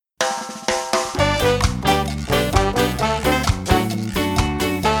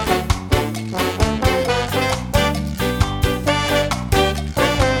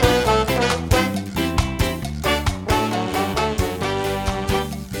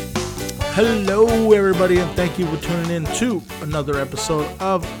Hello, everybody, and thank you for tuning in to another episode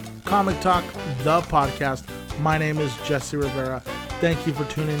of Comic Talk, the podcast. My name is Jesse Rivera. Thank you for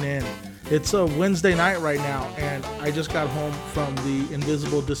tuning in. It's a Wednesday night right now, and I just got home from the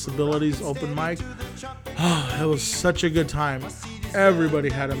Invisible Disabilities open mic. It was such a good time. Everybody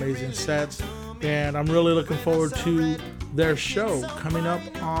had amazing sets, and I'm really looking forward to their show coming up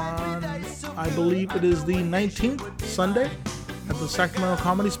on, I believe it is the 19th, Sunday, at the Sacramento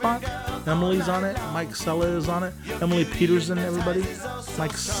Comedy Spot. Emily's on it. Mike Sella is on it. Emily Peterson, everybody.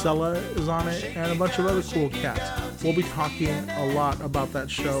 Mike Sella is on it, and a bunch of other cool cats. We'll be talking a lot about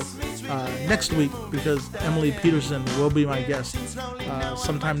that show next week because Emily Peterson will be my guest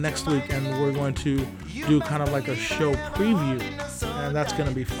sometime next week, and we're going to do kind of like a show preview, and that's going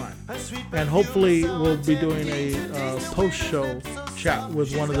to be fun. And hopefully we'll be doing a post-show chat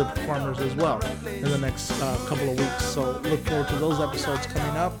with one of the performers as well in the next couple of weeks. So look forward to those episodes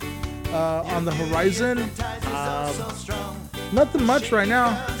coming up. On the horizon, nothing much right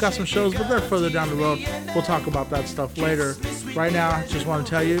now. Got some shows, but they're further down the road. We'll talk about that stuff later. Right now, I just want to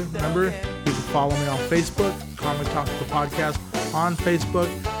tell you, remember, you can follow me on Facebook, Comic Talk the Podcast on Facebook,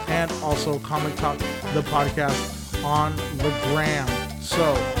 and also Comic Talk the Podcast on the Gram.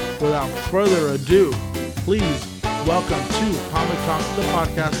 So, without further ado, please welcome to Comic Talk the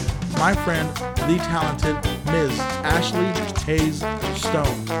Podcast, my friend, the talented Ms. Ashley Hayes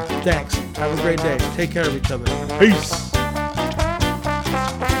Stone. Thanks. Have a great day. Take care of each other. Peace.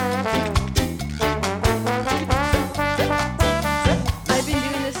 I've been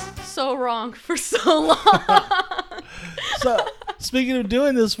doing this so wrong for so long. So, speaking of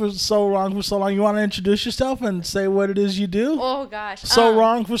doing this for so long, you want to introduce yourself and say what it is you do? Oh, gosh.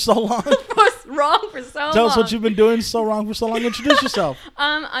 Wrong for so long? Wrong for so long. Tell us what you've been doing so wrong for so long. Introduce yourself.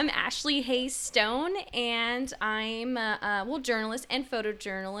 I'm Ashley Hayes Stone, and I'm a journalist and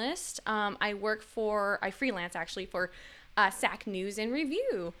photojournalist. I freelance actually for SAC News and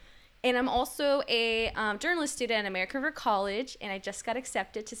Review. And I'm also a journalist student at American River College, and I just got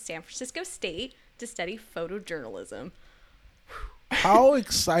accepted to San Francisco State to study photojournalism. How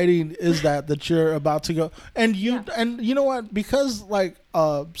exciting is that you're about to go? And you know what? Because like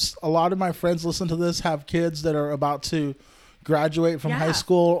a lot of my friends listen to this have kids that are about to graduate from high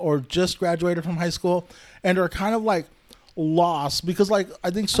school or just graduated from high school and are kind of like lost because like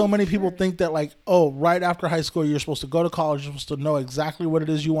I think so many people think that like, oh, right after high school you're supposed to go to college, you're supposed to know exactly what it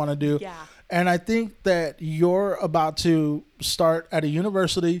is you want to do. Yeah. And I think that you're about to start at a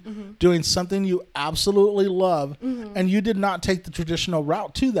university doing something you absolutely love, and you did not take the traditional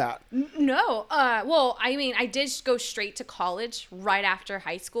route to that. No. Well, I mean, I did go straight to college right after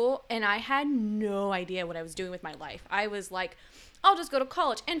high school, and I had no idea what I was doing with my life. I was like, I'll just go to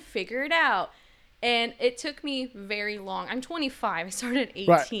college and figure it out. And it took me very long. I'm 25. I started at 18.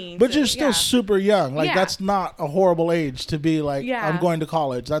 Right. But you're still super young. Like, that's not a horrible age to be like, I'm going to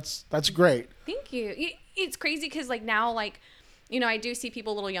college. That's great. Thank you. It's crazy because, like, now, like, you know, I do see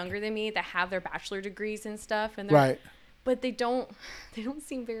people a little younger than me that have their bachelor degrees and stuff. And right. But they don't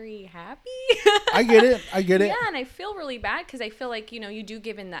seem very happy. I get it. Yeah, and I feel really bad because I feel like, you know, you do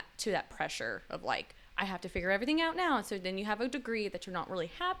give in that pressure of, like, I have to figure everything out now. So then you have a degree that you're not really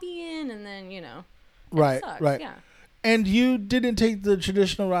happy in, and then, you know. Right, sucks. right. Yeah. And you didn't take the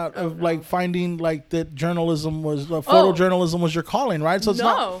traditional route of like finding like that journalism was photojournalism was your calling, right? So it's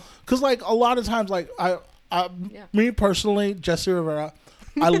not because like a lot of times like me personally, Jesse Rivera,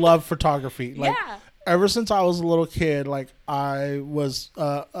 I love photography. Like ever since I was a little kid, like I was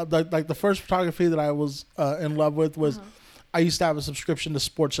like the first photography that I was in love with was. I used to have a subscription to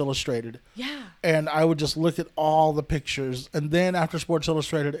Sports Illustrated. Yeah. And I would just look at all the pictures. And then after Sports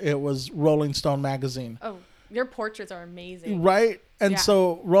Illustrated, it was Rolling Stone magazine. Oh, your portraits are amazing. Right? And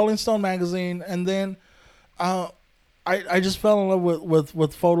so Rolling Stone magazine. And then I just fell in love with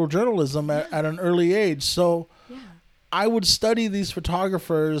photojournalism at an early age. So I would study these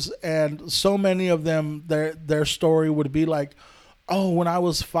photographers, and so many of them, their story would be like, oh, when I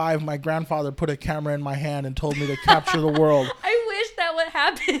was 5, my grandfather put a camera in my hand and told me to capture the world. I wish that would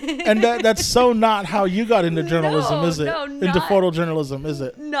happen. And that's so not how you got into journalism, is it? No, into photojournalism, is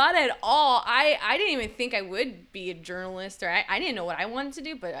it? Not at all. I didn't even think I would be a journalist, or I didn't know what I wanted to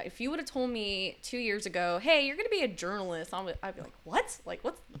do. But if you would have told me 2 years ago, hey, you're going to be a journalist, I'd be like, what? Like,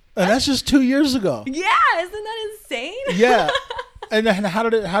 what's... And that's just 2 years ago. Yeah, isn't that insane? Yeah. And how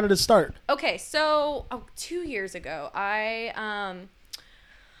did it start? Okay, so 2 years ago, I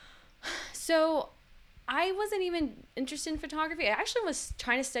I wasn't even interested in photography. I actually was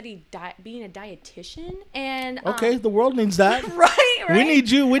trying to study being a dietitian, and Okay, the world needs that. right. We need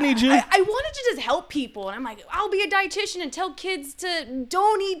you. We need you. I wanted to just help people, and I'm like, I'll be a dietitian and tell kids to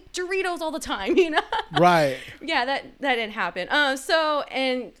don't eat Doritos all the time, you know? Right. Yeah, that didn't happen. So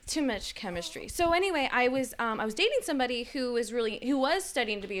and too much chemistry. So anyway, I was dating somebody who was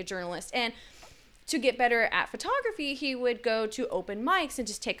studying to be a journalist, and to get better at photography, he would go to open mics and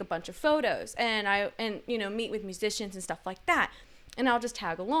just take a bunch of photos, and meet with musicians and stuff like that, and I'll just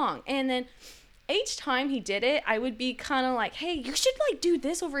tag along. And then each time he did it, I would be kind of like, hey, you should like do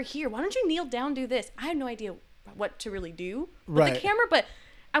this over here. Why don't you kneel down, do this? I had no idea what to really do with the camera, but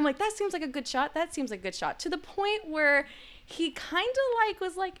I'm like, that seems like a good shot. That seems like a good shot. To the point where he kind of like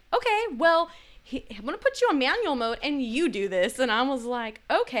was like, okay, well, I'm going to put you on manual mode and you do this. And I was like,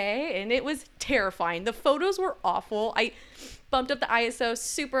 okay. And it was terrifying. The photos were awful. I bumped up the ISO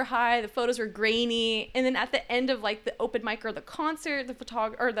super high. The photos were grainy. And then at the end of like the open mic or the concert,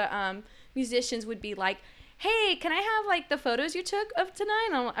 the musicians would be like, hey, can I have like the photos you took of tonight?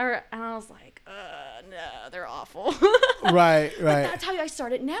 And I was like, no, they're awful. Right. But that's how I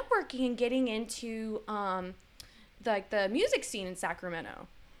started networking and getting into like the music scene in Sacramento,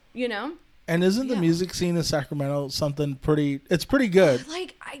 you know? And isn't the music scene in Sacramento something it's pretty good?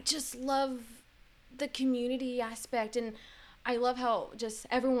 Like, I just love the community aspect, and I love how just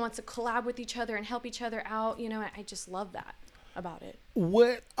everyone wants to collab with each other and help each other out, you know? I just love that about it.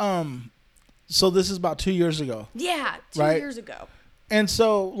 What, so this is about 2 years ago. Yeah, 2 years ago. And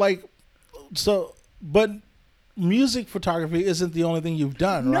but music photography isn't the only thing you've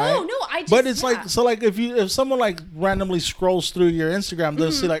done, right? No, but it's like, so like if someone like randomly scrolls through your Instagram,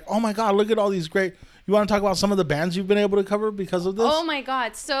 they'll see like, oh my God, look at all these great. You want to talk about some of the bands you've been able to cover because of this? Oh my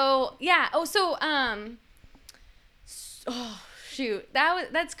God. So yeah. Shoot.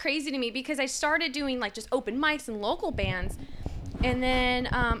 That's crazy to me because I started doing like just open mics and local bands. And then,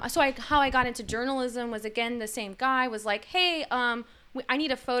 how I got into journalism was, again, the same guy was like, hey, I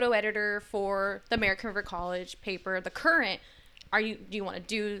need a photo editor for the American River College paper, The Current. Do you want to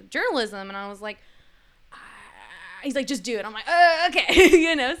do journalism? And I was like, he's like, just do it. I'm like, okay,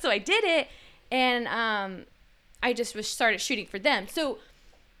 you know. So I did it, and I just started shooting for them. So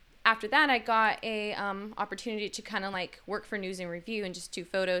after that, I got a opportunity to kind of like work for News and Review and just do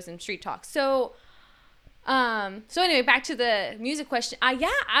photos and street talk. So anyway, back to the music question. I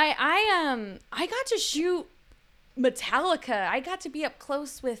got to shoot Metallica. I got to be up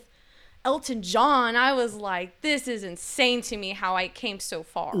close with Elton John. I was like, this is insane to me how I came so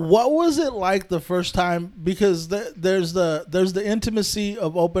far. What was it like the first time? Because there's the intimacy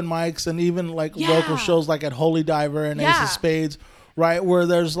of open mics and even like local shows like at Holy Diver and Ace of Spades, right? Where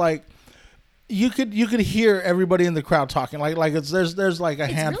there's like, you could hear everybody in the crowd talking. Like there's like a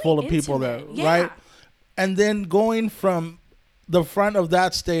handful really of people intimate. there, right? And then going from the front of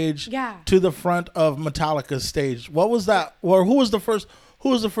that stage to the front of Metallica's stage. What was that? Or who was the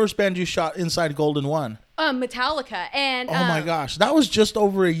first band you shot inside Golden One? Metallica. And oh my gosh, that was just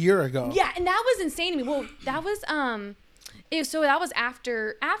over a year ago. Yeah, and that was insane to me. Well, that was that was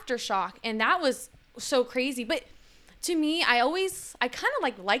after Aftershock, and that was so crazy. But to me, I kind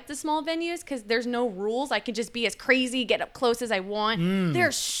of like the small venues because there's no rules. I can just be as crazy, get up close as I want.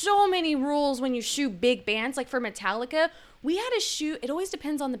 There's so many rules when you shoot big bands. Like for Metallica, we had to shoot, it always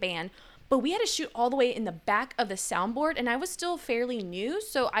depends on the band, but we had to shoot all the way in the back of the soundboard, and I was still fairly new,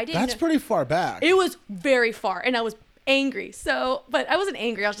 so I didn't That's pretty far back. It was very far, and I was angry. But I wasn't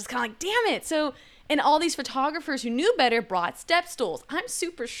angry. I was just kind of like, damn it. So, and all these photographers who knew better brought step stools. I'm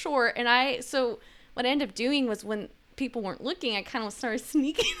super short, and so what I ended up doing was when people weren't looking, I kind of started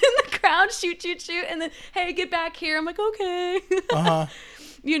sneaking in the crowd, shoot, and then, hey, get back here. I'm like, okay.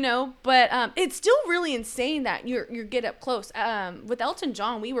 You know, but it's still really insane that you get up close. With Elton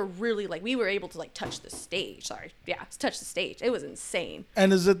John, we were really we were able to touch the stage. Touch the stage. It was insane.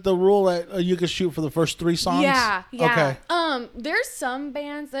 And is it the rule that you could shoot for the first 3 songs? Yeah. Okay. There's some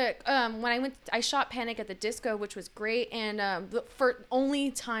bands that when I shot Panic at the Disco, which was great, and the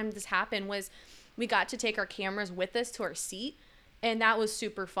only time this happened was we got to take our cameras with us to our seat. And that was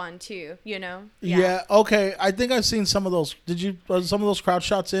super fun too, you know? Yeah. Okay. I think I've seen some of those. Did you, some of those crowd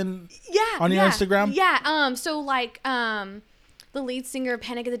shots on your Instagram? Yeah. So the lead singer of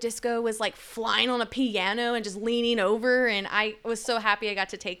Panic at the Disco was flying on a piano and just leaning over. And I was so happy I got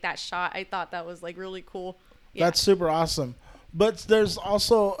to take that shot. I thought that was really cool. Yeah. That's super awesome. But there's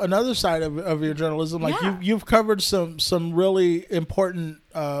also another side of your journalism. You've covered some really important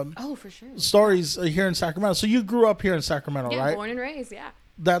for sure. stories here in Sacramento. So you grew up here in Sacramento, right? Yeah, born and raised, yeah.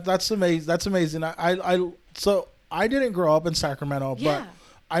 That's amazing. That's amazing. So I didn't grow up in Sacramento, but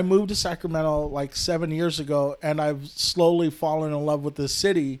I moved to Sacramento like 7 years ago, and I've slowly fallen in love with this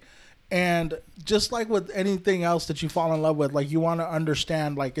city. And just like with anything else that you fall in love with, like you want to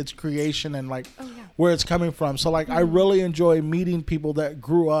understand like its creation and like where it's coming from. So like I really enjoy meeting people that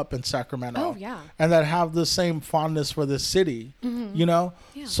grew up in Sacramento. Oh, yeah. And that have the same fondness for this city, you know?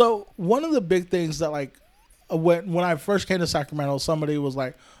 Yeah. So one of the big things that like when I first came to Sacramento, somebody was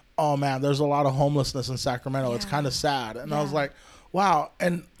like, "Oh man, there's a lot of homelessness in Sacramento. It's kind of sad." And I was like, "Wow."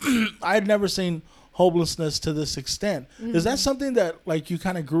 And I had never seen homelessness to this extent. Is that something that like you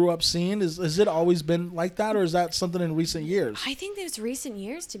kind of grew up seeing? Is it always been like that, or is that something in recent years? I think it's recent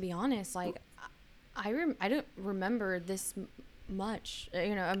years, to be honest. Like, I don't remember this much,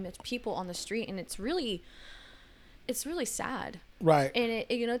 people on the street, and it's really sad. Right. And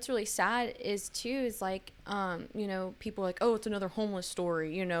it's really sad is like, people are like, oh, it's another homeless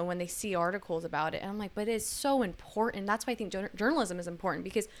story, when they see articles about it. And I'm like, but it's so important. That's why I think journalism is important,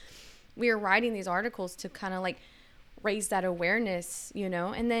 because we are writing these articles to kind of like raise that awareness,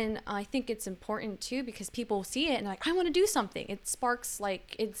 and then I think it's important too, because people see it and like, I want to do something. It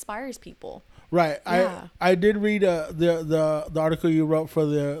inspires people. Right. Yeah. I did read the article you wrote for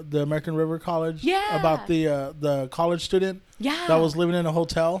the American River College about the college student that was living in a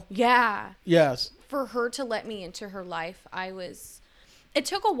hotel. Yeah. Yes. For her to let me into her life, it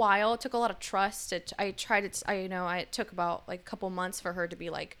took a while. It took a lot of trust. It took about like a couple months for her to be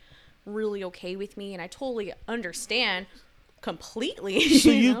like really okay with me, and I totally understand completely.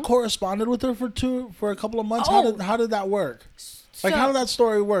 So you corresponded with her for a couple of months? Oh. How did that work? Like, how did that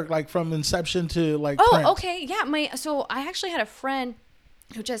story work? Like from inception to like print? Okay. Yeah. So I actually had a friend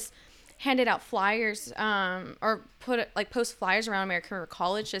who just handed out flyers, or post flyers around American River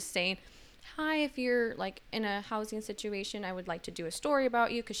College, just saying, "Hi, if you're like in a housing situation, I would like to do a story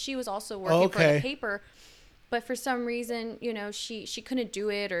about you," because she was also working for the paper. But for some reason, she couldn't do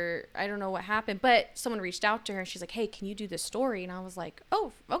it, or I don't know what happened. But someone reached out to her, and she's like, "Hey, can you do this story?" And I was like,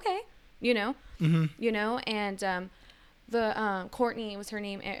 "Oh, okay," and the Courtney was her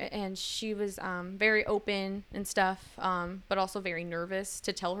name, and she was very open and stuff, but also very nervous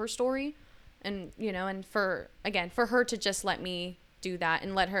to tell her story, and and for her to just let me do that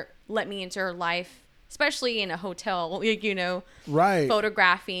and let me into her life, especially in a hotel, right,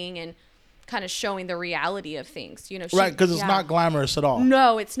 photographing and kind of showing the reality of things, right, because it's not glamorous at all.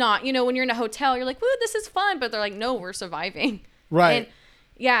 No, it's not. When you're in a hotel, you're like, "Woo, this is fun," but they're like, "No, we're surviving." Right. And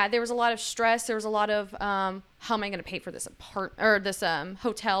yeah, there was a lot of stress. There was a lot of how am I going to pay for this this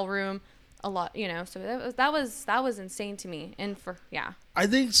hotel room? A lot, So that was insane to me, and I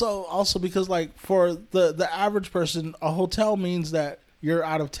think so also, because like for the average person, a hotel means that you're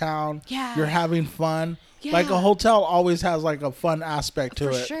out of town. Yeah. You're having fun. Yeah. Like a hotel always has like a fun aspect to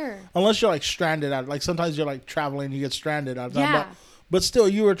it. For sure. Unless you're like stranded out. Like sometimes you're like traveling and you get stranded out of town. Yeah. But still,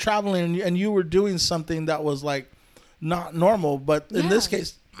 you were traveling and you were doing something that was like not normal. But in this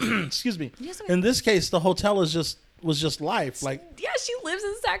case, excuse me. Yes, in this case, the hotel was just life. Like, yeah, she lives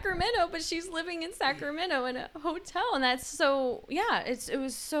in Sacramento, but she's living in Sacramento in a hotel, and that's so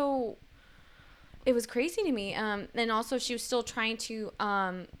it was crazy to me. And also she was still trying to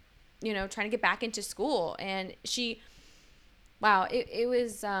get back into school, and it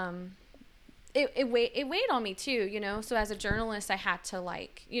was it weighed on me too, so as a journalist I had to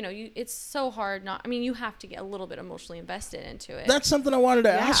it's so hard you have to get a little bit emotionally invested into it. That's something I wanted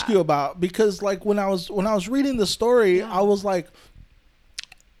to ask you about, because like when I was reading the story, I was like,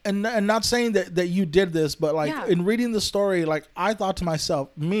 and not saying that you did this, but like in reading the story, like I thought to myself,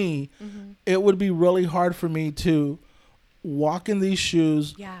 it would be really hard for me to walk in these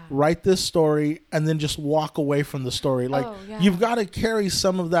shoes, write this story, and then just walk away from the story. Like you've got to carry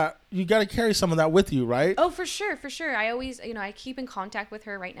some of that. You got to carry some of that with you, right? Oh, for sure. I always, I keep in contact with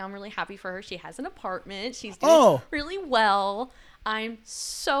her right now. I'm really happy for her. She has an apartment. She's doing really well. I'm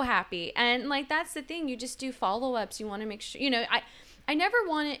so happy. And like, that's the thing. You just do follow-ups. You want to make sure, I never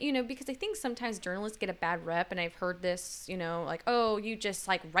want it, because I think sometimes journalists get a bad rep, and I've heard this, like, oh, you just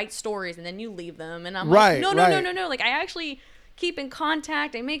like write stories and then you leave them. And I'm like, no. Like, I actually keep in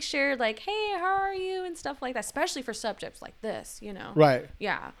contact. I make sure like, hey, how are you? And stuff like that, especially for subjects like this, Right.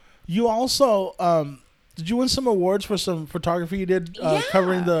 Yeah. You also, did you win some awards for some photography you did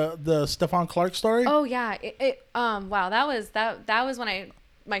covering the Stephon Clark story? Oh yeah. Wow. That was when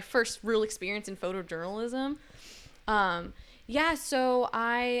my first real experience in photojournalism. Yeah, so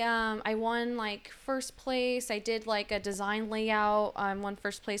I won like first place. I did like a design layout. I won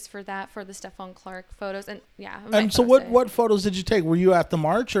first place for that, for the Stephon Clark photos, and And so what photos did you take? Were you at the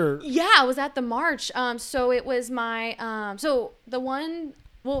march or? Yeah, I was at the march. So it was my so the one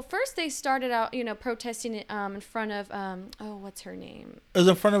Well, first they started out, protesting in front of what's her name? It was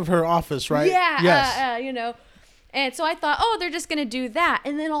in front of her office, right? Yeah. Yes. And so I thought, oh, they're just gonna do that,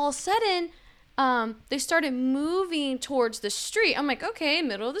 and then all of a sudden, they started moving towards the street. I'm like, okay,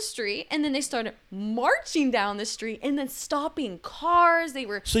 middle of the street, and then they started marching down the street, and then stopping cars. They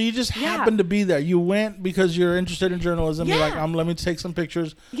were So you just happened to be there. You went because you're interested in journalism. You're like, Yeah. let me take some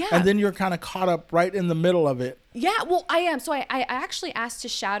pictures. Yeah. And then you're kind of caught up right in the middle of it. Yeah, well, I am. So I actually asked to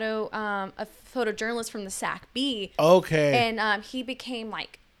shadow a photojournalist from the SAC-B. Okay. And he became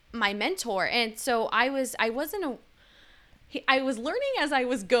like my mentor. And so I was learning as I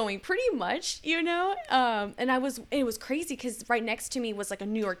was going, pretty much, and it was crazy because right next to me was like a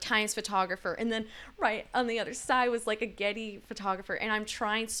New York Times photographer, and then right on the other side was like a Getty photographer, and I'm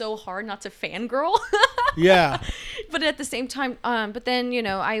trying so hard not to fangirl. Yeah. But at the same time, but then,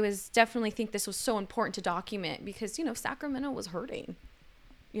 I was definitely think this was so important to document because, Sacramento was hurting,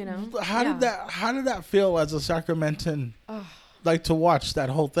 How did that feel as a Sacramentan, like to watch that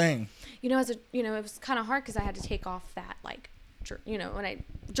whole thing? it was kind of hard because I had to take off that, like, when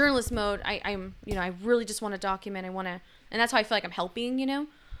journalist mode, I'm I really just want to document. And that's how I feel like I'm helping,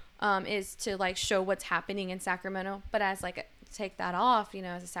 is to like show what's happening in Sacramento. But as like take that off,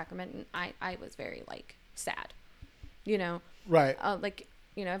 as a Sacramentan, I was very like sad, Right.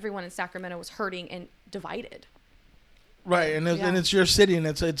 Everyone in Sacramento was hurting and divided. Right. And it's your city, and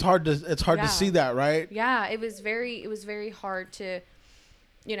it's hard to see that, right? Yeah, it was very hard to,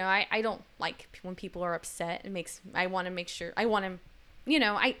 I don't like when people are upset. I want to make sure, I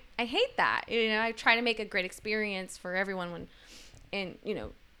hate that. I try to make a great experience for everyone and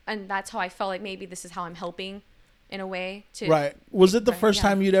that's how I felt like maybe this is how I'm helping in a way to. Right. Was it the first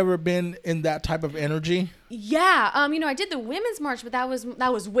time you'd ever been in that type of energy? Yeah. I did the women's march, but that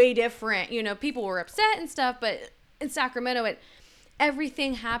was way different. People were upset and stuff, but in Sacramento,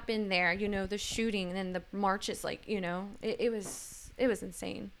 everything happened there, the shooting and the marches, like, it was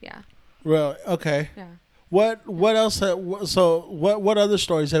insane. Yeah. Really? Okay. Yeah. What else? So what other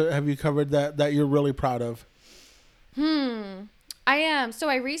stories have you covered that you're really proud of? I am. So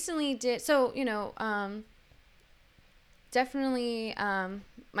I recently did. So definitely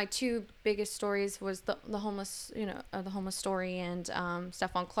my two biggest stories was the homeless, the homeless story and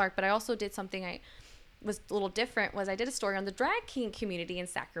Stephon Clark. But I also did something I was a little different. Was I did a story on the drag king community in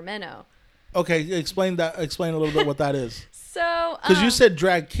Sacramento. Okay, explain a little bit what that is. So, because you said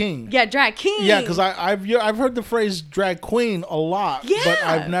drag king. Yeah, drag king. Yeah, because I've heard the phrase drag queen a lot, yeah, but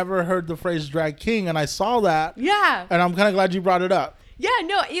I've never heard the phrase drag king, and I saw that. Yeah, and I'm kind of glad you brought it up. Yeah,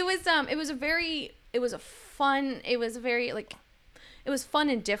 no, it was fun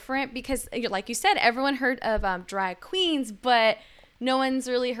and different because, like you said, everyone heard of drag queens, but no one's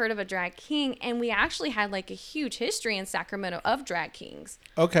really heard of a drag king, and we actually had like a huge history in Sacramento of drag kings.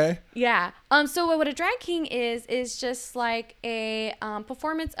 Okay. Yeah. So what a drag king is just like a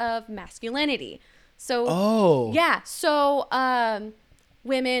performance of masculinity. So. Oh. Yeah. So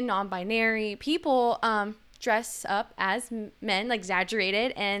women, non-binary people dress up as men, like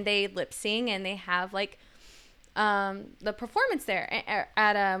exaggerated, and they lip sing and they have like the performance there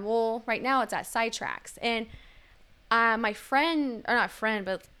at right now it's at Sidetracks, and my friend, or not friend,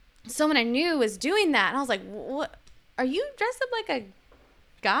 but someone I knew was doing that. And I was like, what? Are you dressed up like a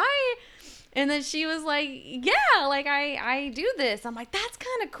guy? And then she was like, yeah, like I do this. I'm like, that's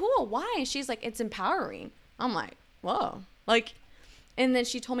kind of cool. Why? And she's like, it's empowering. I'm like, whoa. Like, and then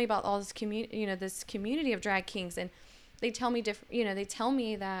she told me about all this community, this community of drag kings. And they tell me they tell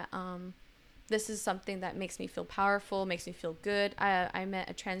me that this is something that makes me feel powerful, makes me feel good. I met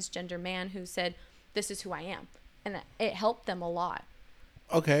a transgender man who said, this is who I am. And it helped them a lot.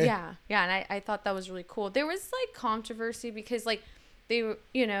 Okay. Yeah. And I thought that was really cool. There was like controversy because like they were,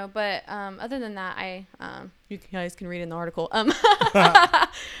 but other than that, you guys can read in the article.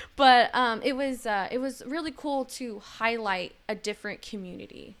 But it was really cool to highlight a different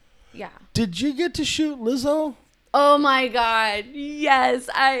community. Yeah. Did you get to shoot Lizzo? Oh my God. Yes,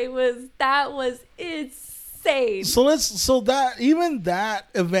 that was insane. So that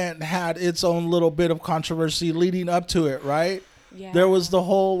event had its own little bit of controversy leading up to it, right? Yeah. There was the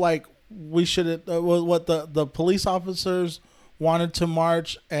whole like we should what the police officers wanted to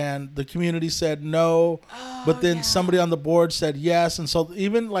march and the community said no, but then somebody on the board said yes, and so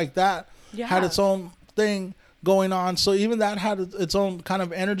even like that had its own thing going on. So even that had its own kind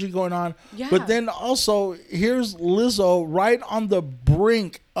of energy going on. Yeah. But then also here's Lizzo right on the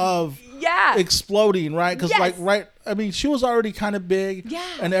brink of exploding, right? Because I mean, she was already kind of big,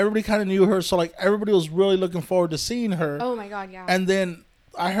 and everybody kind of knew her, so like everybody was really looking forward to seeing her. Oh my God, yeah. And then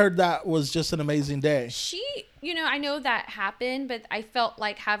I heard that was just an amazing day. I know that happened, but I felt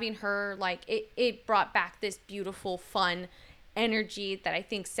like having her, like, it brought back this beautiful, fun energy that I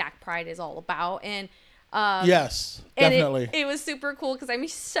think Sac Pride is all about. And yes, definitely. It was super cool because I'm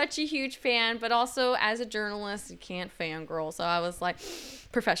such a huge fan, but also as a journalist, you can't fangirl. So I was like,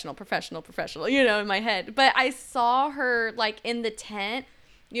 professional, in my head. But I saw her, like, in the tent,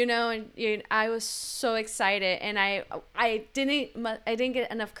 and I was so excited, and I didn't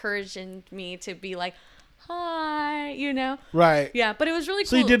get enough courage in me to be like, hi, Right. Yeah, but it was really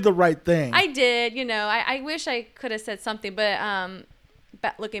cool. So you did the right thing. I did, I wish I could have said something,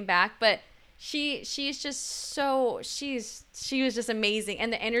 but looking back, but she was just amazing,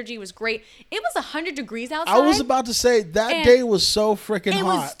 and the energy was great. It was 100 degrees outside. I was about to say that day was so freaking hot. It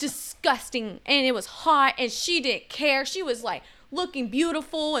was disgusting, and it was hot, and she didn't care. She was like looking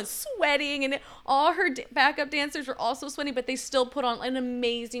beautiful and sweating, and all her backup dancers were also sweating, but they still put on an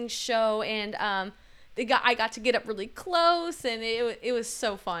amazing show. And I got to get up really close, and it was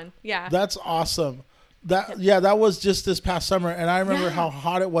so fun. Yeah, that's awesome. That was just this past summer, and I remember how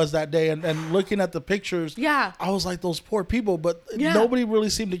hot it was that day, and looking at the pictures, I was like, those poor people, but nobody really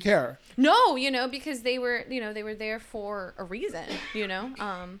seemed to care. No, because they were there for a reason.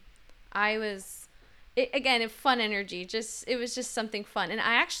 I was. Again, fun energy. It was just something fun. And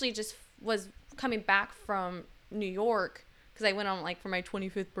I actually just was coming back from New York because I went on, like, for my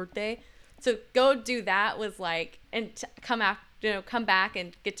 25th birthday. So go do that was like, and come back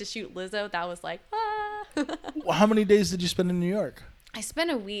and get to shoot Lizzo. That was like, Well, how many days did you spend in New York? I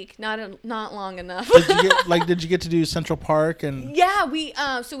spent a week, not long enough. Did you get to do Central Park and? Yeah, we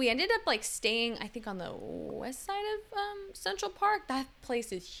ended up, like, staying, I think, on the west side of Central Park. That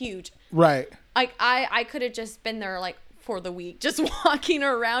place is huge. Right. Like, I could have just been there, like, for the week, just walking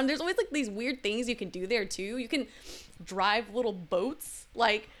around. There's always, like, these weird things you can do there too. You can drive little boats,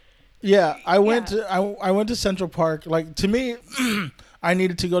 like. Yeah, I went to Central Park. Like, to me, I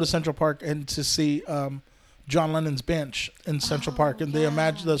needed to go to Central Park and to see John Lennon's bench in Central Park and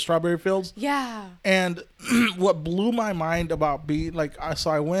the strawberry fields. Yeah. And what blew my mind about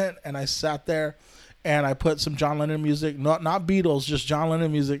I went and I sat there and I put some John Lennon music, not Beatles, just John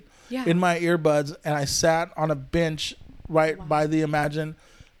Lennon music in my earbuds, and I sat on a bench by the Imagine,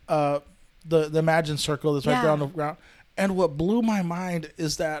 the Imagine circle that's right there on the ground. And what blew my mind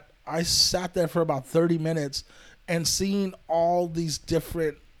is that I sat there for about 30 minutes and seeing all these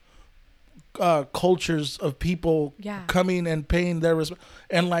different cultures of people coming and paying their respect,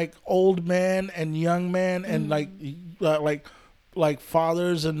 and like old men and young men and like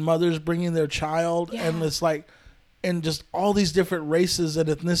fathers and mothers bringing their child, and it's like, and just all these different races and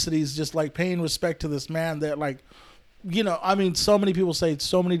ethnicities just like paying respect to this man that, like, I mean, so many people say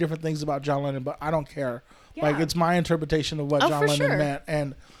so many different things about John Lennon, but I don't care. Like, it's my interpretation of what John Lennon meant,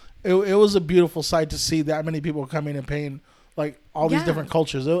 and it was a beautiful sight to see that many people coming and paying, like, all these different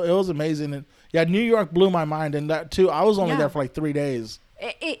cultures. It was amazing. And New York blew my mind, and that too. I was only there for like 3 days.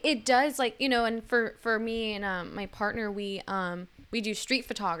 It does, like, and for me and my partner, we do street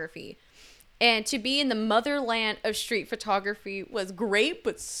photography, and to be in the motherland of street photography was great,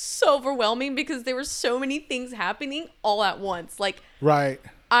 but so overwhelming because there were so many things happening all at once. Like,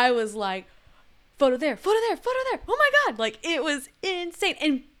 I was like, photo there, photo there, photo there. Oh my God. Like, it was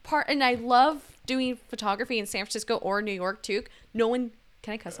insane. And I love doing photography in San Francisco or New York too. Can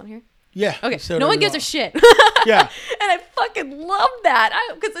I cuss on here? Yeah. Okay. No one gives a shit. Yeah. And I fucking love that.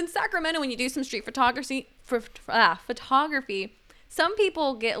 Because in Sacramento, when you do some street photography, some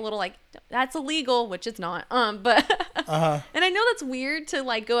people get a little like, that's illegal, which it's not. But and I know that's weird to,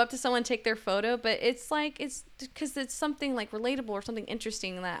 like, go up to someone, take their photo, but it's like, it's because it's something, like, relatable or something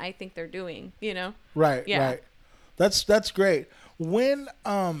interesting that I think they're doing, Right. Yeah. Right. That's great. When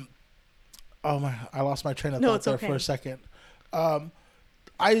I lost my train of thought there for a second.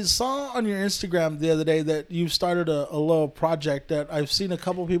 I saw on your Instagram the other day that you've started a little project that I've seen a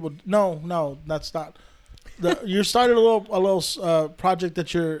couple people. No, that's not. You started a little project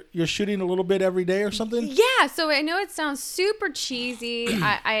that you're shooting a little bit every day or something. Yeah. So I know it sounds super cheesy.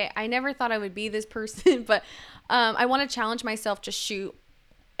 I never thought I would be this person, but I want to challenge myself to shoot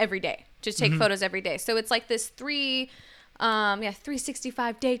every day, just take photos every day. So it's like this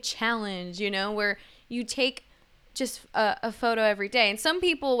 365 day challenge, where you take just a photo every day. And some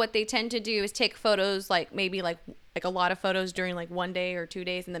people, what they tend to do is take photos, like maybe like a lot of photos during like 1 day or 2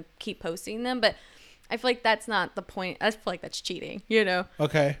 days and then keep posting them. But I feel like that's not the point. I feel like that's cheating,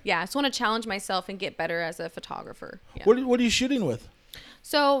 Okay. Yeah. I just want to challenge myself and get better as a photographer. Yeah. What are you shooting with?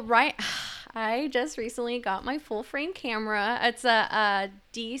 So, I just recently got my full frame camera. It's a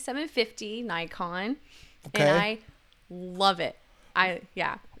D750 Nikon. Okay. And I love it.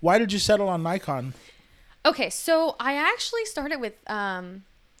 Why did you settle on Nikon? Okay, so I actually started with Canon,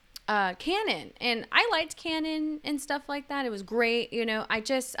 and I liked Canon and stuff like that. It was great, you know. I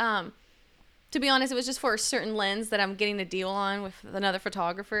just to be honest, it was just for a certain lens that I'm getting a deal on with another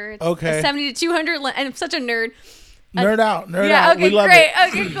photographer. It's Okay. a 70 to 200 lens, and I'm such a nerd. Nerd out. Yeah, okay, We love great. it.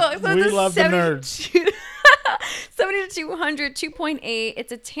 Okay, cool. So We it's a love the 70 nerds. 70 to 200, 2.8.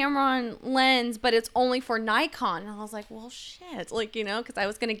 It's a Tamron lens, but it's only for Nikon. And I was like, well, shit. Like, you know, because I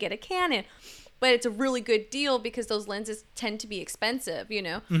was going to get a Canon. But it's a really good deal because those lenses tend to be expensive, you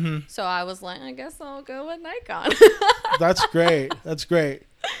know? Mm-hmm. So I was like, I guess I'll go with Nikon. That's great. That's great.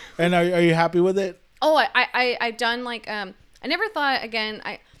 And are you happy with it? Oh, I've done like, I never thought, again,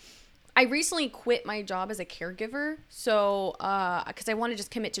 I recently quit my job as a caregiver, so because I want to just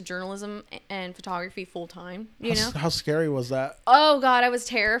commit to journalism and photography full time. You know, How scary was that? oh God, I was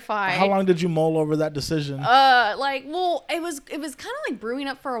terrified. How long did you mull over that decision? Like, well, it was kind of like brewing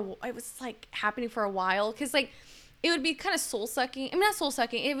up it was like happening for a while, because like it would be kind of soul sucking. I mean, not soul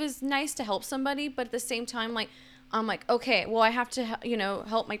sucking. It was nice to help somebody, but at the same time, like I'm like, okay, well, I have to, you know,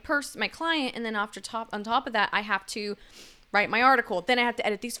 help my client, and then on top of that, I have to write my article. Then I have to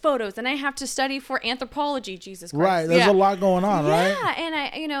edit these photos. Then I have to study for anthropology. Jesus Christ. Right. There's a lot going on, right? Yeah. And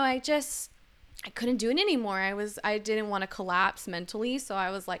I couldn't do it anymore. I didn't want to collapse mentally. So I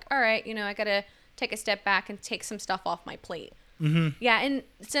was like, all right, you know, I got to take a step back and take some stuff off my plate. Mm-hmm. Yeah. And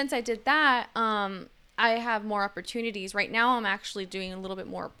since I did that, I have more opportunities. Right now, I'm actually doing a little bit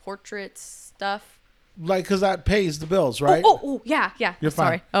more portrait stuff. Like, because that pays the bills, right? Oh, yeah. You're fine.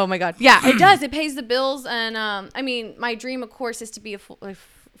 Sorry. Oh my God. Yeah, it does. It pays the bills. And, I mean, my dream, of course, is to be a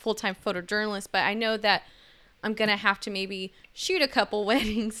full-time photojournalist, but I know that I'm going to have to maybe shoot a couple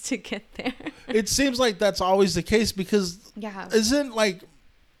weddings to get there. It seems like that's always the case because isn't like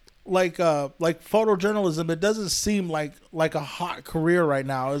photojournalism, it doesn't seem like a hot career right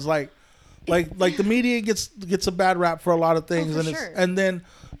now. It's like the media gets a bad rap for a lot of things. And then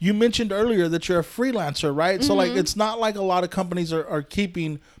you mentioned earlier that you're a freelancer, right? Mm-hmm. So like, it's not like a lot of companies are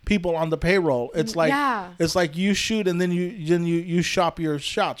keeping people on the payroll. It's like, it's like you shoot and then you shop your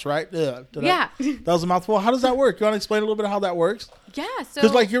shots, right? Yeah. That was a mouthful. How does that work? You want to explain a little bit of how that works? Yeah. So,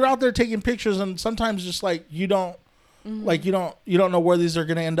 because like you're out there taking pictures and sometimes just like you don't, mm-hmm. like you don't know where these are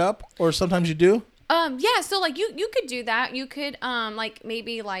going to end up, or sometimes you do. Yeah. So like you could do that. You could, like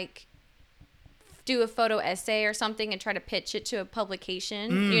maybe like do a photo essay or something and try to pitch it to a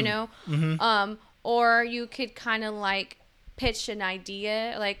publication, you know? Mm-hmm. Or you could kind of like pitch an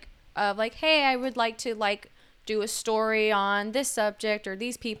idea like of like, hey, I would like to like do a story on this subject or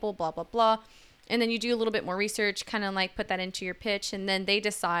these people, blah, blah, blah. And then you do a little bit more research, kind of like put that into your pitch, and then they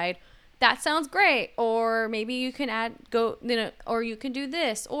decide that sounds great. Or maybe you can or you can do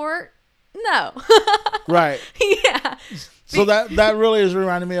this or no. Right. Yeah. So that really is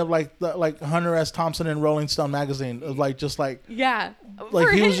reminding me of like Hunter S. Thompson in Rolling Stone magazine, of like just like he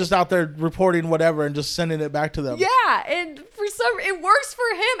was just out there reporting whatever and just sending it back to them. Yeah, and it works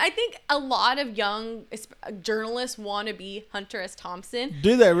for him. I think a lot of young journalists want to be Hunter S. Thompson.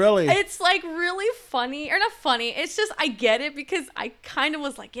 Do they really? It's like really funny, or not funny. It's just I get it because I kind of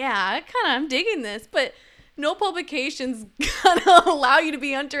was like, yeah, I'm digging this, but no publications gonna allow you to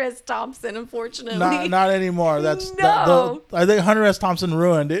be Hunter S. Thompson, unfortunately. Not anymore. I think Hunter S. Thompson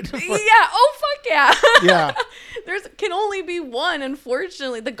ruined it. Yeah. Oh fuck yeah. Yeah. Can only be one,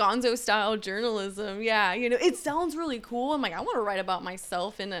 unfortunately. The Gonzo style journalism. Yeah. You know, it sounds really cool. I'm like, I want to write about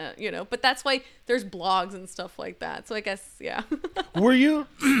myself in a, you know, but that's why there's blogs and stuff like that. So I guess, yeah. Were you,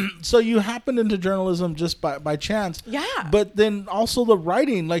 so you happened into journalism just by chance. Yeah. But then also the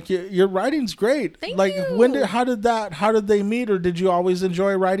writing, like your writing's great. Thank like, you. How did they meet, or did you always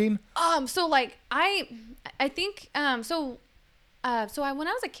enjoy writing? So like I think, so when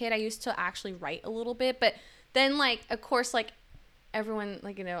I was a kid, I used to actually write a little bit, but then like, of course, like everyone,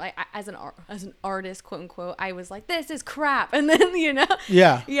 like, you know, I as an artist, quote unquote, I was like, this is crap. And then, you know,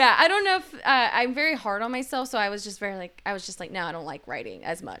 yeah, I don't know if, I'm very hard on myself. So I was just no, I don't like writing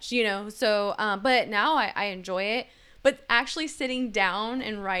as much, you know? So, but now I enjoy it. But actually sitting down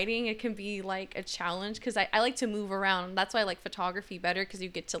and writing, it can be like a challenge because I like to move around. That's why I like photography better, because you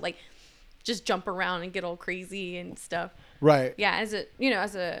get to like just jump around and get all crazy and stuff. Right. Yeah. As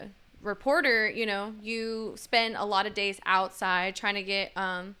a reporter, you know, you spend a lot of days outside trying to get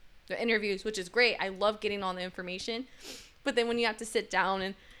the interviews, which is great. I love getting all the information. But then when you have to sit down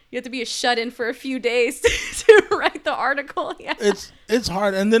and you have to be a shut-in for a few days to write the article. Yeah. It's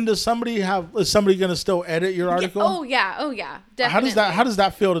hard. And then is somebody going to still edit your article? Oh yeah. Definitely. How does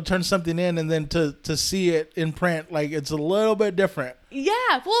that feel to turn something in and then to see it in print? Like, it's a little bit different.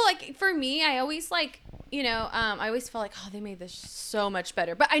 Yeah. Well, like for me, I always like, you know, I always felt like, oh, they made this so much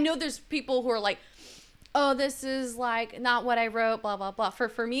better. But I know there's people who are like, oh, this is like not what I wrote, blah blah blah.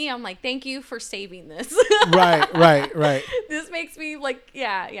 For me, I'm like, thank you for saving this. Right. This makes me like,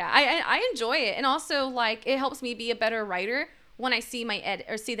 yeah. I enjoy it, and also like it helps me be a better writer when I see my edit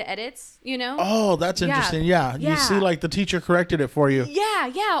or see the edits. You know. Oh, that's interesting. Yeah. You see, like the teacher corrected it for you.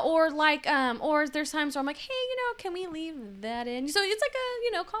 Yeah. Or like, or there's times where I'm like, hey, can we leave that in? So it's like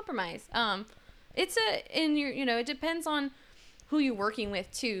a, compromise. It's in your, it depends on who you're working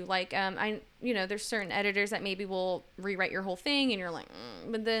with too. Like, there's certain editors that maybe will rewrite your whole thing, and you're like,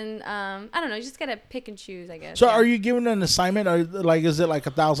 but then, I don't know, you just gotta pick and choose, I guess. So, are you given an assignment, or like, is it like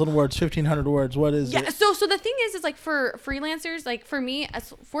 1,000 words, 1,500 words? What is it? Yeah. So the thing is like for freelancers, like for me,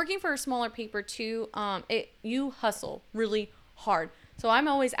 as working for a smaller paper too, you hustle really hard. So I'm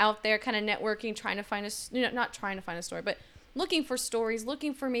always out there, kind of networking, trying to find not trying to find a story, but looking for stories,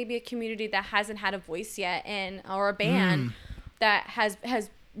 looking for maybe a community that hasn't had a voice yet, or a band that has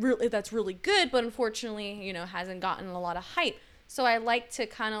really, that's really good, but unfortunately, hasn't gotten a lot of hype. So I like to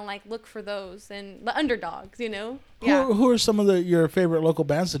kind of like look for those and the underdogs, Yeah. Who are some of your favorite local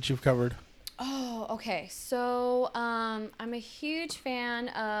bands that you've covered? Oh, okay. So I'm a huge fan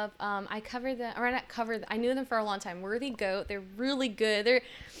of I knew them for a long time. Worthy Goat. They're really good.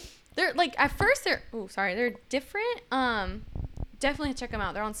 They're like at first they're different. Definitely check them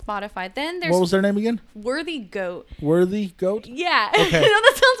out. They're on Spotify. Then there's, what was their name again? Worthy Goat. Worthy Goat? Yeah. Okay.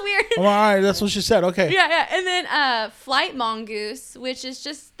 That sounds weird. Well, all right, that's what she said. Okay. Yeah. And then Flight Mongoose, which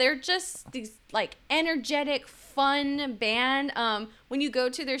is they're just these like energetic, fun band. When you go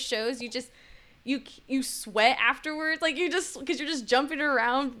to their shows, you sweat afterwards, like because you're just jumping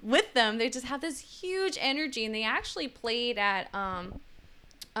around with them. They just have this huge energy, and they actually played at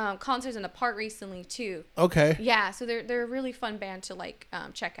concerts in the park recently too. Okay. Yeah, so they're a really fun band to like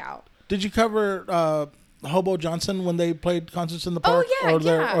check out. Did you cover Hobo Johnson when they played concerts in the park? Oh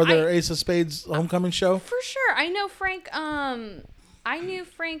yeah, or their Ace of Spades homecoming show? For sure, I know Frank. I knew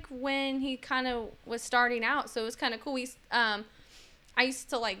Frank when he kind of was starting out, so it was kind of cool. I used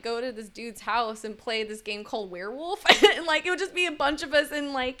to like go to this dude's house and play this game called Werewolf, and like it would just be a bunch of us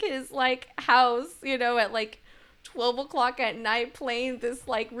in like his like house, at like 12 o'clock at night playing this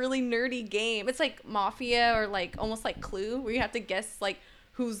like really nerdy game. It's like Mafia or like almost like Clue, where you have to guess like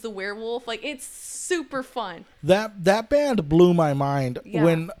who's the werewolf. Like it's super fun. That band blew my mind.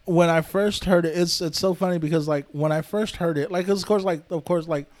 Yeah. When I first heard it. It's so funny because like when I first heard it, like of course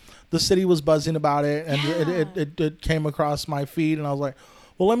the city was buzzing about it, and it came across my feed, and I was like,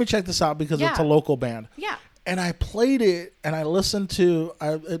 well, let me check this out because it's a local band. Yeah. And I played it, and I listened to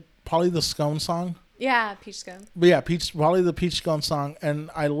probably the Scone song. Yeah, Peach Scone. But yeah, probably the Peach Scone song,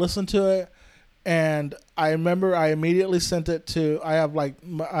 and I listened to it, and I remember I immediately sent it to. I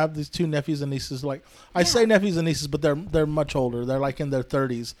have these two nephews and nieces. Like I say nephews and nieces, but they're much older. They're like in their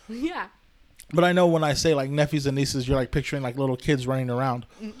 30s. Yeah. But I know when I say like nephews and nieces, you're like picturing like little kids running around.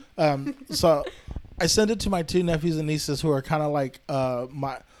 So I sent it to my two nephews and nieces who are kind of like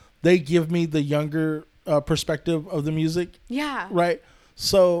they give me the younger perspective of the music. Yeah. Right.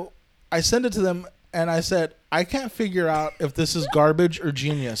 So I sent it to them and I said, I can't figure out if this is garbage or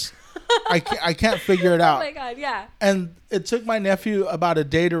genius. I can't figure it out. Oh my God. Yeah. And it took my nephew about a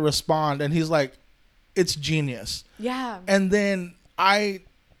day to respond, and he's like, it's genius. Yeah. And then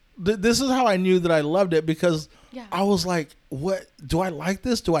this is how I knew that I loved it, because I was like, what? Do I like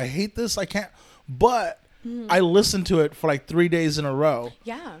this? Do I hate this? I can't. But I listened to it for like 3 days in a row.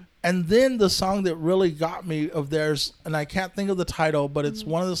 Yeah. And then the song that really got me of theirs, and I can't think of the title, but it's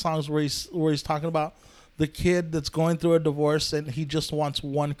one of the songs where he's talking about the kid that's going through a divorce and he just wants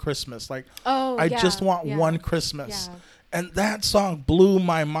one Christmas. Like, I just want one Christmas. Yeah. And that song blew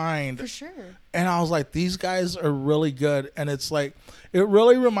my mind. For sure. And I was like, these guys are really good. And it's like, it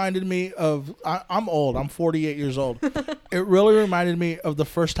really reminded me of, I'm old. I'm 48 years old. It really reminded me of the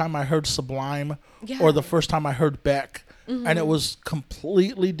first time I heard Sublime or the first time I heard Beck. Mm-hmm. And it was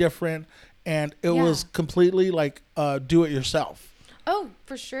completely different. And it was completely like do it yourself. Oh,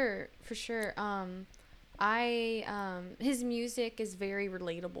 for sure. For sure. His music is very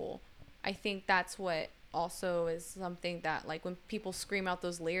relatable. I think that's what also is something that, like, when people scream out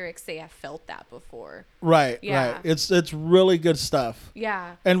those lyrics, they have felt that before. Right. Yeah. Right. It's really good stuff.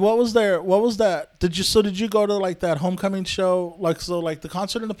 Yeah. And what was that? Did you go to like that homecoming show? Like the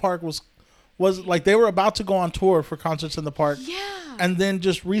concert in the park was like they were about to go on tour for concerts in the park. Yeah. And then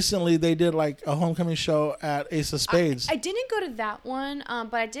just recently they did like a homecoming show at Ace of Spades. I didn't go to that one,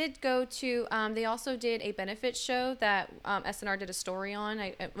 but I did go to, they also did a benefit show that SNR did a story on.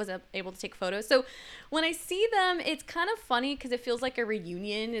 I was able to take photos. So when I see them, it's kind of funny because it feels like a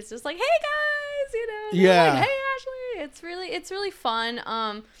reunion. It's just like, hey guys, Yeah. like, hey Ashley. It's really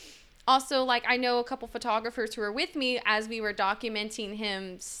fun. also, like, I know a couple photographers who were with me as we were documenting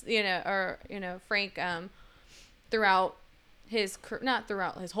him, Frank, throughout not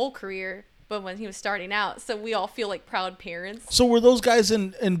throughout his whole career, but when he was starting out. So we all feel like proud parents. So were those guys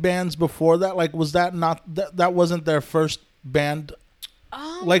in bands before that? Like, was that not that wasn't their first band?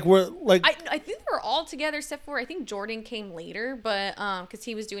 Like, I think they were all together except for I think Jordan came later, but because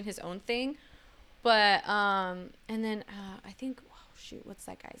he was doing his own thing. But and then I think what's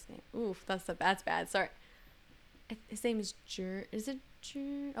that guy's name? Oof, that's bad. Sorry, his name is Is it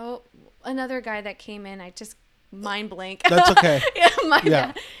Oh, another guy that came in. I just mind blank. That's okay. My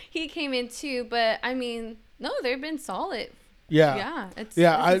bad. He came in too, but I mean, no, they've been solid. Yeah. It's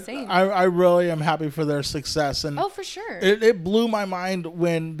insane. I really am happy for their success. And for sure. It blew my mind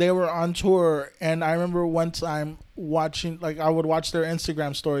when they were on tour. And I remember one time watching, like, I would watch their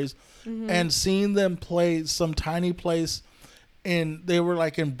Instagram stories and seeing them play some tiny place they were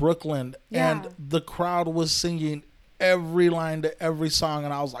like in Brooklyn, and the crowd was singing every line to every song.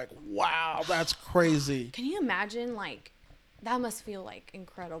 And I was like, wow, that's crazy. Can you imagine? Like, that must feel like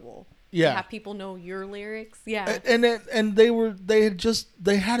incredible. Yeah. To have people know your lyrics. Yeah. And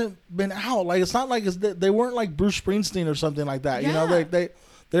they hadn't been out. Like, it's not like they weren't like Bruce Springsteen or something like that. You know,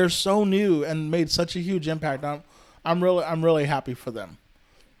 they're so new and made such a huge impact. I'm really happy for them.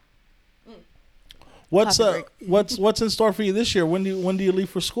 What's in store for you this year? When do you leave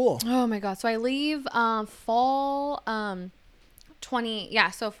for school? Oh my God. So I leave fall fall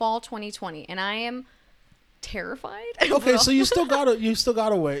 2020, and I am terrified. Okay, so you still gotta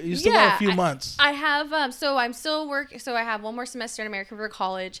wait. You still got a few months. I have so I'm still working. So I have one more semester in American River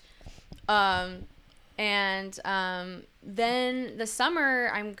College, and then the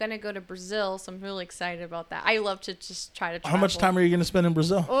summer I'm gonna go to Brazil. So I'm really excited about that. I love to just try to travel. How much time are you gonna spend in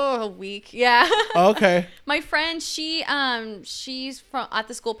Brazil? Oh, a week. Yeah. Okay. My friend, she's from at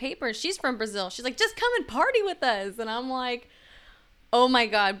the school paper. She's from Brazil. She's like, just come and party with us, and I'm like, oh my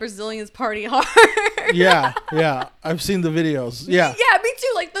God, Brazilians party hard. Yeah. I've seen the videos. Yeah. Yeah, me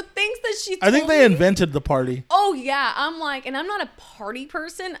too. Like the things that she told I think they invented the party. Oh yeah. I'm like, and I'm not a party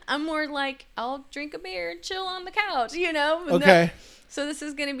person. I'm more like, I'll drink a beer and chill on the couch, you know? Okay. No. So this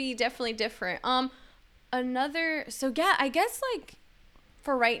is gonna be definitely different. I guess like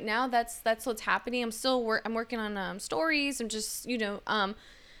for right now, that's what's happening. I'm working on stories. I'm just, I'm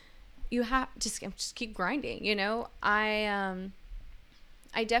just keep grinding, you know?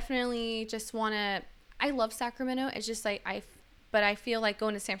 I definitely just want to, I love Sacramento. It's just like, but I feel like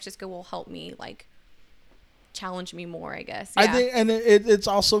going to San Francisco will help me, like, challenge me more, I guess. Yeah. I think, and it's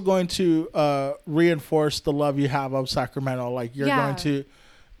also going to reinforce the love you have of Sacramento. Like, you're going to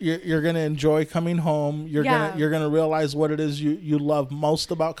enjoy coming home. You're gonna realize what it is you love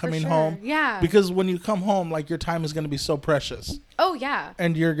most about coming home. Yeah. Because when you come home, like, your time is gonna be so precious. Oh yeah.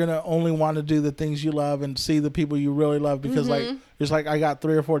 And you're gonna only want to do the things you love and see the people you really love, because like it's like, I got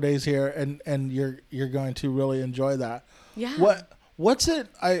 3 or 4 days here, and you're going to really enjoy that. Yeah. What's it?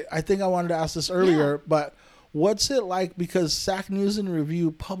 I think I wanted to ask this earlier, but what's it like? Because Sac News and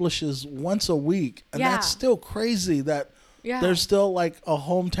Review publishes once a week, and that's still crazy that. Yeah. There's still like a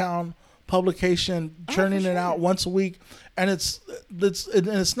hometown publication churning it out once a week, and it's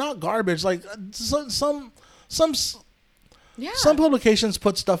not garbage. Like some publications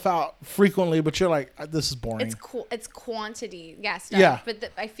put stuff out frequently, but you're like, this is boring. It's cool. It's quantity, stuff. Yeah.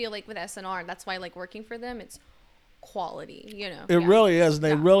 But I feel like with SNR, that's why I like working for them. It's quality, you know. It really is. And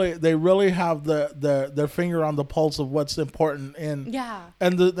they really have their finger on the pulse of what's important and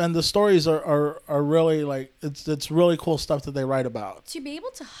the stories are really like, it's really cool stuff that they write about. To be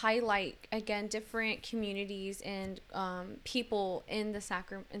able to highlight again different communities and people in the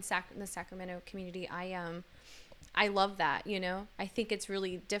Sacramento community, I love that, you know. I think it's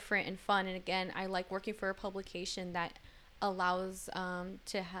really different and fun, and again, I like working for a publication that allows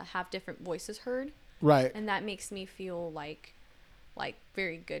to have different voices heard. Right. And that makes me feel like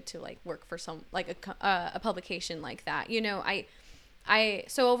very good to like work for some like a publication like that. You know,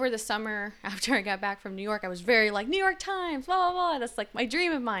 so over the summer after I got back from New York, I was very like New York Times, blah blah blah. That's like my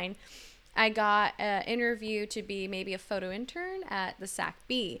dream of mine. I got an interview to be maybe a photo intern at the Sac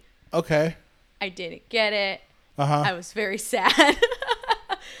Bee. Okay. I didn't get it. I was very sad.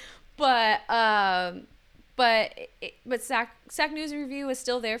 But Sac News and Review was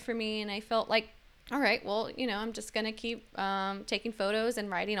still there for me, and I felt like, all right, well, you know, I'm just going to keep taking photos and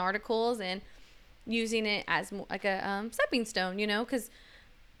writing articles and using it as like a stepping stone, you know, because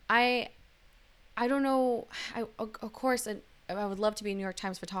I don't know. Of course, I would love to be a New York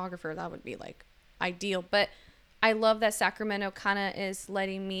Times photographer. That would be like ideal. But I love that Sacramento kind of is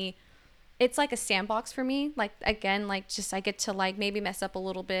letting me it's like a sandbox for me. Like, again, like, just I get to like maybe mess up a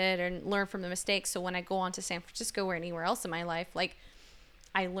little bit and learn from the mistakes. So when I go on to San Francisco or anywhere else in my life, like,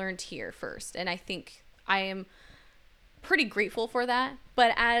 I learned here first. And I think I am pretty grateful for that.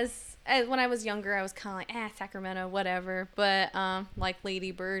 But as when I was younger, I was kind of like, Sacramento, whatever. But like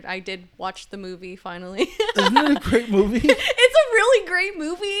Lady Bird, I did watch the movie finally. Isn't it a great movie? It's a really great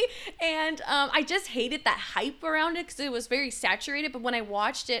movie, and I just hated that hype around it because it was very saturated. But when I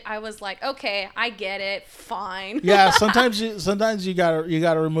watched it, I was like, okay, I get it, fine. Yeah, sometimes you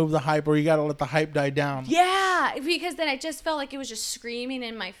gotta remove the hype, or you gotta let the hype die down. Yeah, because then I just felt like it was just screaming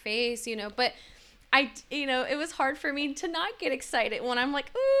in my face, you know. But it was hard for me to not get excited when I'm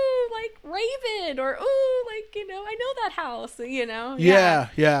like, ooh, like Raven, or ooh, like, I know that house, Yeah.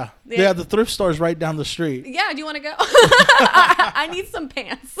 The thrift store's right down the street. Yeah, do you want to go? I need some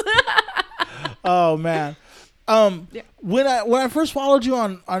pants. Oh man. When I first followed you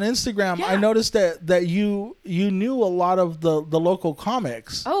on Instagram, I noticed that you knew a lot of the local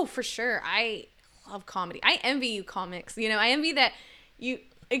comics. Oh, for sure. I love comedy. I envy you comics. I envy that you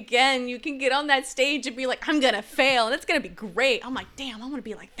can get on that stage and be like, I'm going to fail and it's going to be great. I'm like, damn, I want to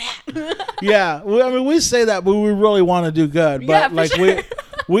be like that. Yeah. We say that, but we really want to do good. But sure.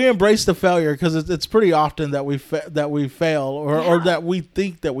 we embrace the failure because it's pretty often that we fail or that we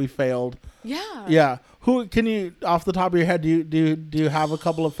think that we failed. Yeah. Yeah. Who can you, off the top of your head, do you have a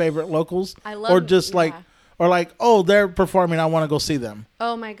couple of favorite locals? I love, or just oh, they're performing, I want to go see them.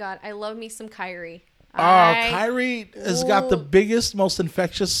 Oh my God, I love me some Kyrie. Kyrie has got the biggest, most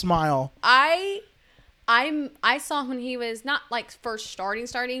infectious smile. I saw when he was not like first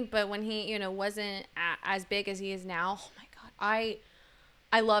starting, but when he wasn't as big as he is now. Oh my God,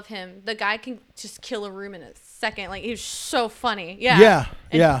 I love him. The guy can just kill a room in a second. Like, he's so funny. Yeah.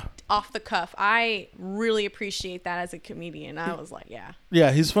 Yeah. Off the cuff. I really appreciate that as a comedian. I was like, yeah.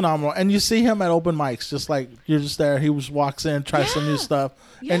 Yeah, he's phenomenal. And you see him at open mics, just like you're just there. He walks in, tries some new stuff.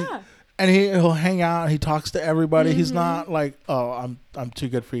 Yeah. And he'll hang out. He talks to everybody. Mm-hmm. He's not like, oh, I'm too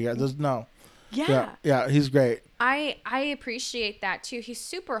good for you guys. There's no. Yeah, he's great. I appreciate that too. He's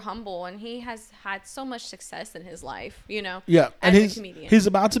super humble, and he has had so much success in his life. Yeah, and he's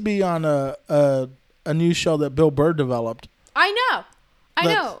about to be on a new show that Bill Burr developed. I know.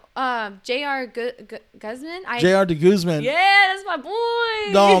 J.R. Guzman. J.R. de Guzman. Yeah, that's my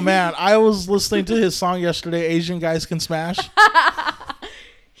boy. No, man. I was listening to his song yesterday, Asian Guys Can Smash.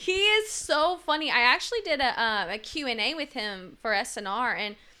 He is so funny. I actually did a Q&A with him for SNR,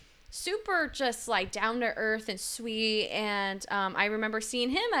 and super just like down to earth and sweet. And I remember seeing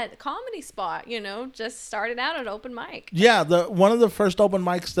him at the Comedy Spot, just started out at open mic. Yeah, one of the first open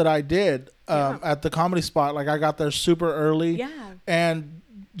mics that I did at the Comedy Spot, like I got there super early. Yeah. And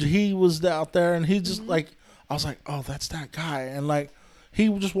he was out there, and he just like, I was like, oh, that's that guy. And like, he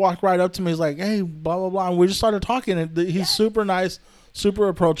just walked right up to me. He's like, hey, blah, blah, blah. And we just started talking, and he's super nice. Super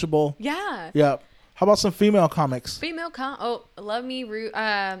approachable. Yeah. Yeah. How about some female comics? Love me, Ruby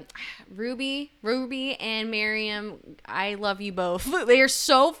and Miriam. I love you both. They are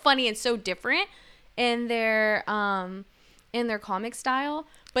so funny and so different in their comic style.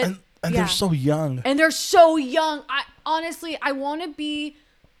 But and they're so young. And they're so young. I honestly want to be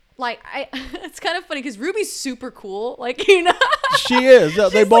like, it's kind of funny because Ruby's super cool. Like, she is.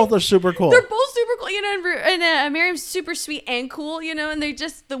 They both are super cool. They're both super cool, and Miriam's super sweet and cool, and they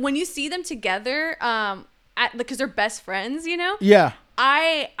just, when you see them together, because they're best friends, Yeah.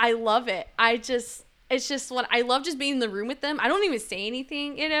 I love it. It's just what I love, just being in the room with them. I don't even say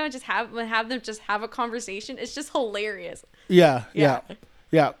anything, just have them just have a conversation. It's just hilarious. Yeah.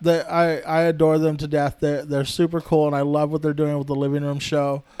 I adore them to death. They're super cool, and I love what they're doing with the Living Room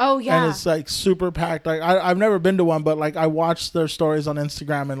show. Oh yeah, and it's like super packed. Like I've never been to one, but like I watched their stories on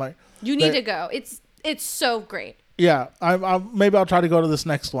Instagram, and like you need to go. It's so great. Yeah, maybe I'll try to go to this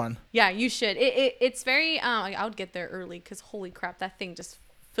next one. Yeah, you should. It's very. I would get there early because holy crap, that thing just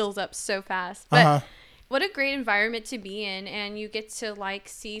fills up so fast. But what a great environment to be in, and you get to like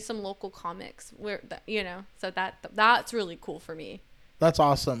see some local comics so that's really cool for me. That's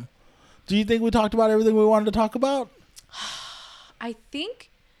awesome. Do you think we talked about everything we wanted to talk about? I think.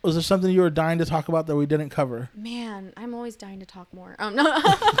 Was there something you were dying to talk about that we didn't cover? Man, I'm always dying to talk more. No.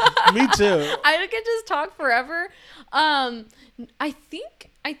 Me too. I could just talk forever. I think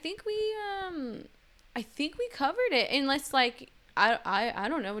we covered it. Unless like I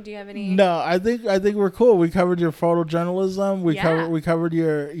don't know. Do you have any? No, I think we're cool. We covered your photojournalism. We covered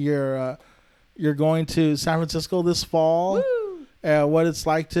you're going to San Francisco this fall. Woo! What it's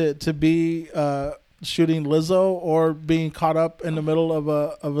like to be shooting Lizzo or being caught up in the middle of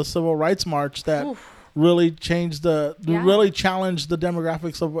a civil rights march that really changed really challenged the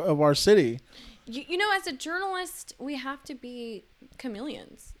demographics of our city. You know, as a journalist, we have to be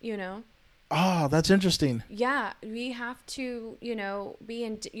chameleons, you know? Oh, that's interesting. Yeah, we have to, you know, be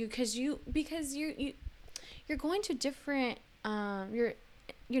in because you're going to different you're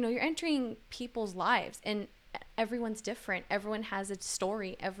entering people's lives, and everyone's different. Everyone has a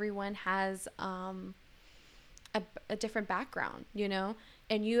story. Everyone has a different background, you know?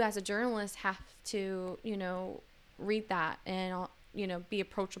 And you as a journalist have to, you know, read that and, you know, be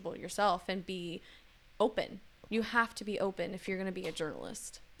approachable yourself and be open. You have to be open if you're going to be a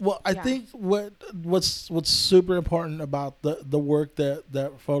journalist. Well, I think what's super important about the work that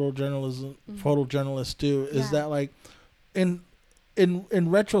photojournalists do is that, like, in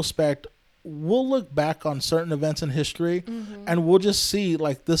retrospect, we'll look back on certain events in history and we'll just see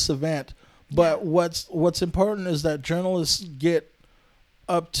like this event. But what's important is that journalists get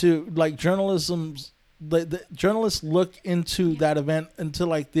up to, like, journalism's the journalists look into that event, into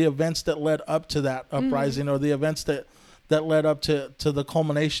like the events that led up to that uprising or the events that led up to the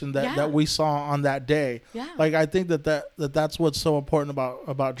culmination that we saw on that day. Yeah. Like, I think that's what's so important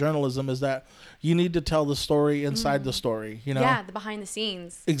about journalism, is that you need to tell the story inside the story, you know? Yeah, the behind the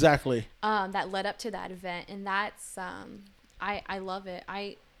scenes. Exactly. That led up to that event. And that's, I love it.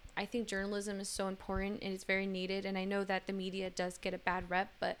 I think journalism is so important and it's very needed. And I know that the media does get a bad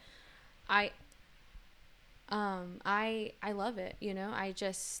rep, but I love it, you know. I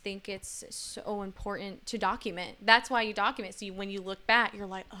just think it's so important to document. That's why you document. So when you look back, you're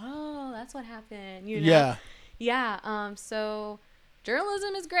like, oh, that's what happened, you know? Yeah. Yeah. So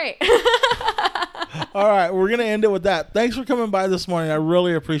journalism is great. All right. We're going to end it with that. Thanks for coming by this morning. I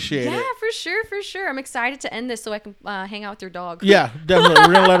really appreciate it. Yeah, for sure. I'm excited to end this so I can hang out with your dog. Yeah, definitely.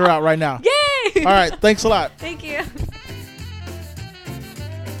 We're going to let her out right now. Yay! All right. Thanks a lot. Thank you.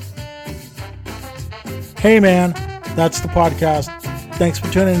 Hey, man, that's the podcast. Thanks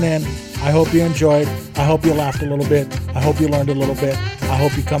for tuning in. I hope you enjoyed. I hope you laughed a little bit. I hope you learned a little bit. I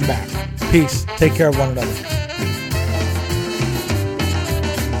hope you come back. Peace. Take care of one another.